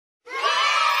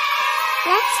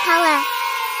Let's color.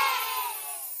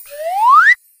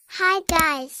 Hi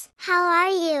guys, how are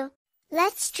you?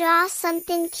 Let's draw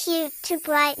something cute to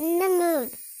brighten the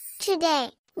mood. Today,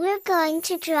 we're going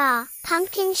to draw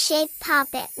pumpkin-shaped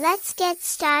puppet. Let's get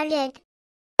started.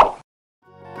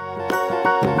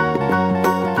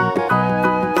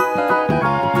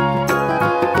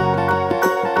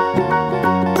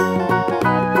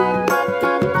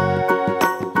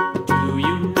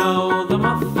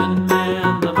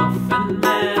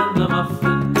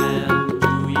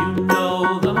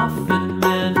 Muffin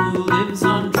Man.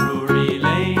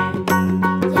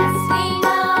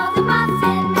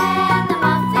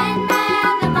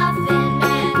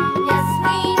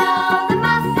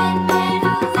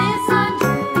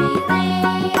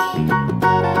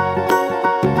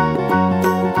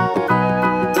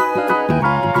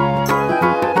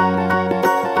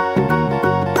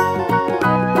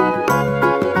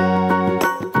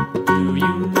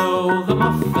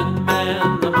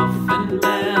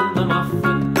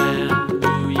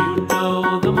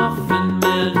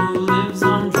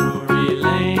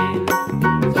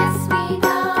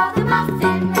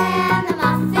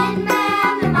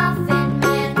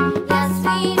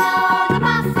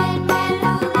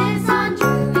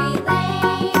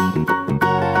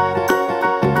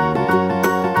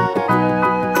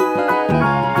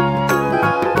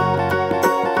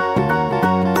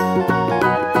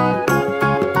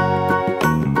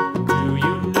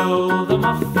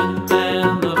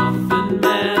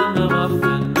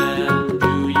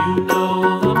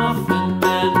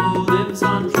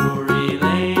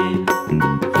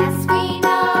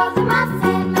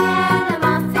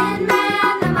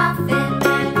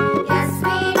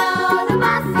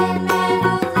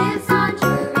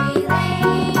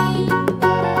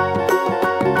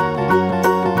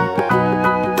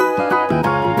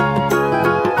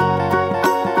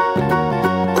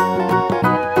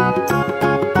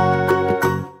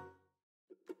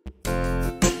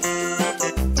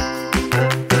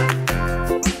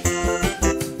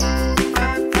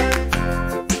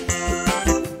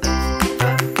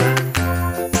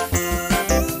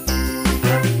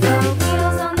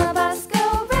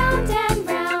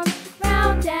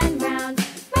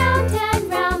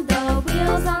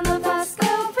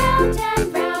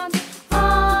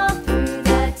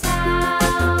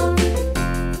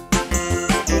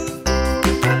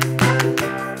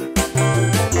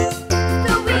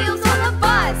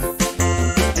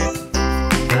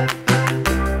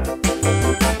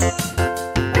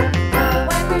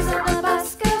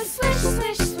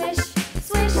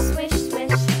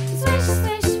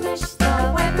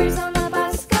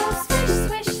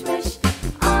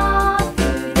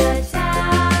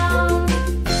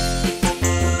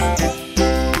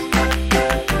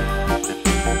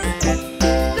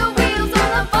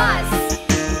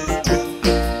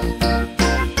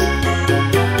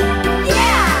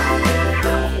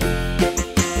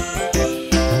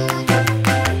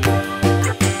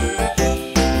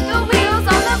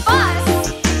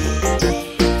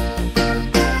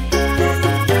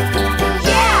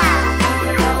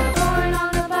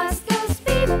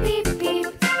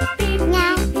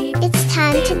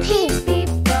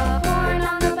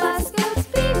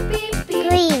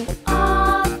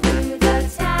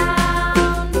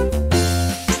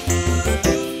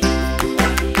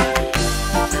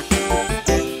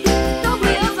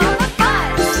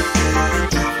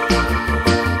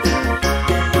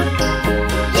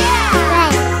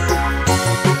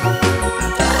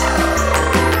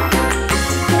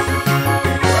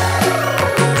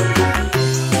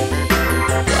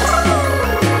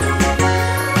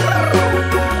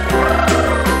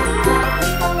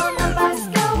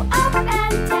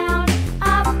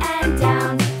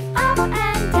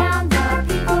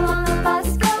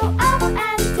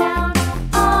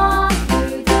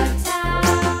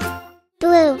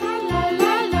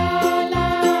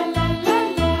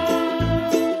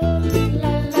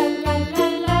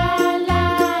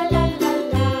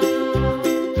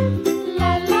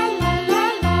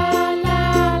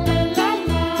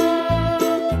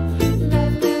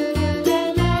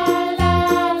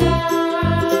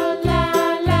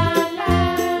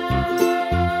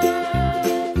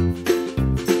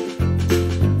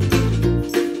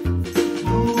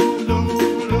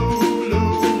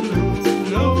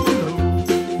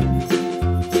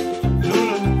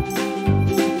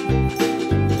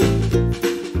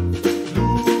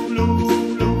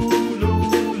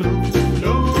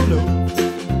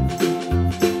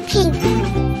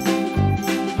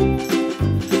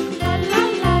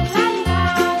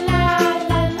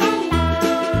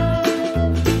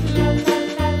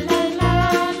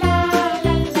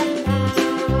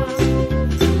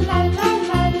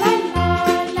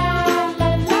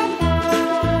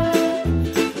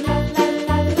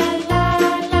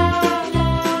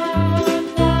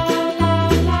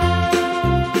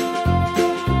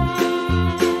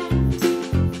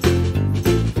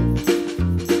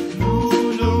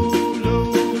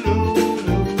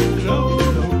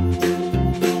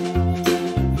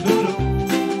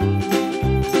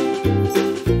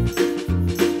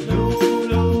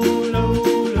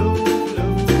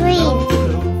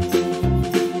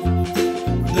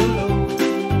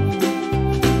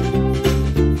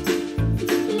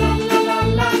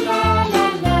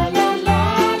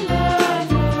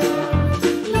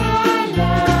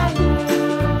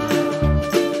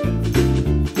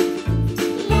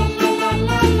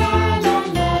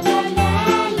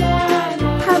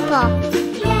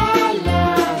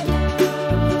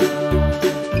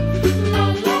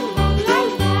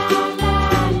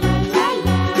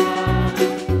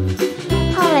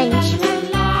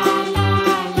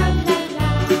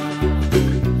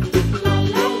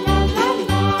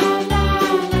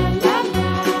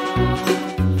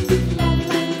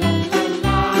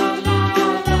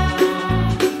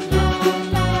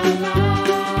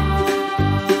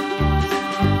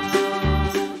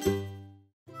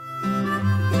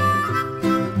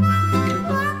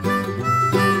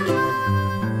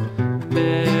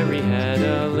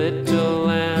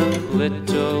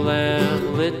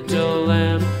 little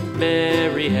lamb.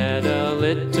 Mary had a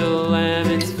little lamb,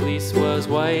 its fleece was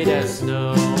white as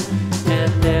snow.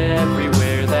 And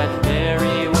everywhere that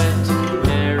Mary went,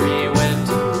 Mary went,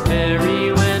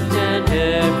 Mary went, and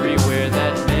everywhere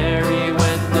that Mary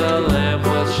went, the lamb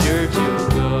was sure to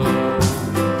go.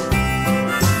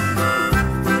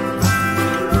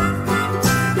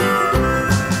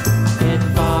 It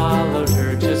followed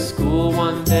her to school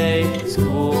one day,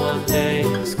 school one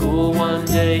day, school one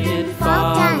day. It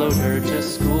followed her to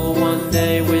school one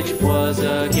day, which was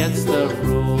against the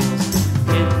rules.